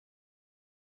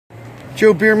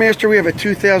Joe Beermaster. We have a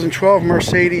 2012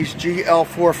 Mercedes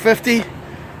GL350.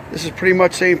 This is pretty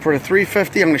much same for the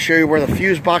 350. I'm going to show you where the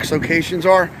fuse box locations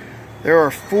are. There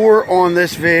are 4 on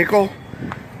this vehicle.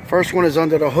 First one is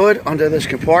under the hood, under this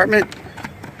compartment.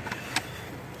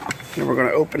 And we're going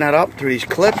to open that up through these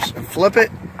clips and flip it.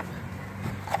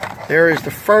 There is the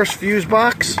first fuse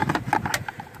box.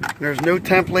 There's no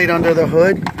template under the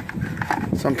hood.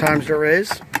 Sometimes there is.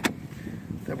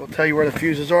 That will tell you where the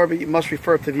fuses are, but you must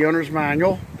refer to the owner's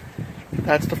manual.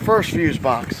 That's the first fuse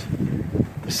box.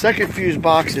 The second fuse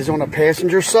box is on the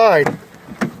passenger side.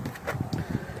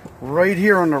 Right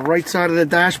here on the right side of the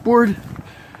dashboard,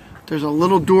 there's a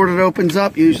little door that opens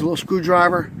up. You use a little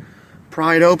screwdriver,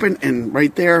 pry it open, and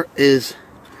right there is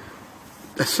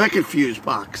the second fuse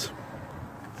box.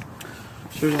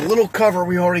 So there's a little cover.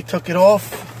 We already took it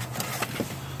off.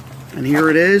 And here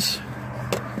it is.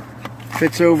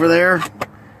 Fits over there.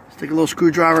 Take a little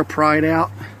screwdriver, pry it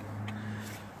out,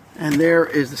 and there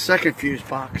is the second fuse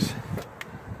box.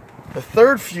 The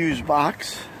third fuse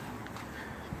box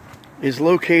is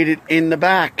located in the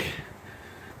back.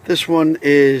 This one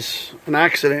is an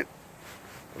accident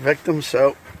victim,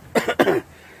 so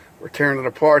we're tearing it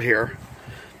apart here.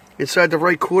 Inside the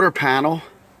right quarter panel,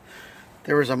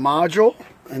 there is a module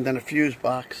and then a fuse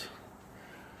box.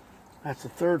 That's the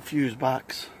third fuse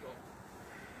box.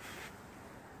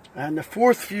 And the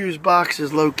fourth fuse box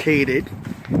is located,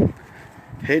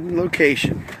 hidden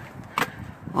location,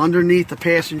 underneath the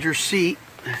passenger seat.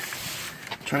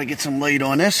 Try to get some light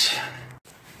on this.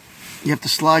 You have to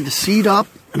slide the seat up,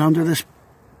 and under this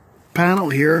panel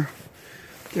here,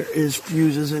 there is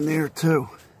fuses in there too.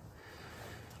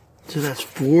 So that's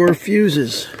 4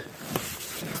 fuses.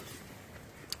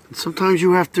 And sometimes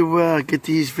you have to get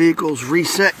these vehicles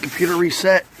reset, computer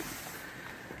reset.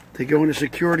 They go into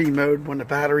security mode when the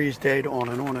battery is dead, on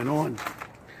and on and on.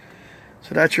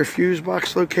 So that's your fuse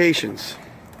box locations.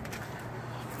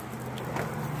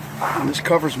 And this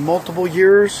covers multiple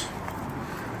years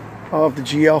of the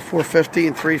GL450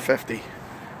 and 350.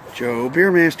 Joe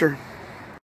Beermaster.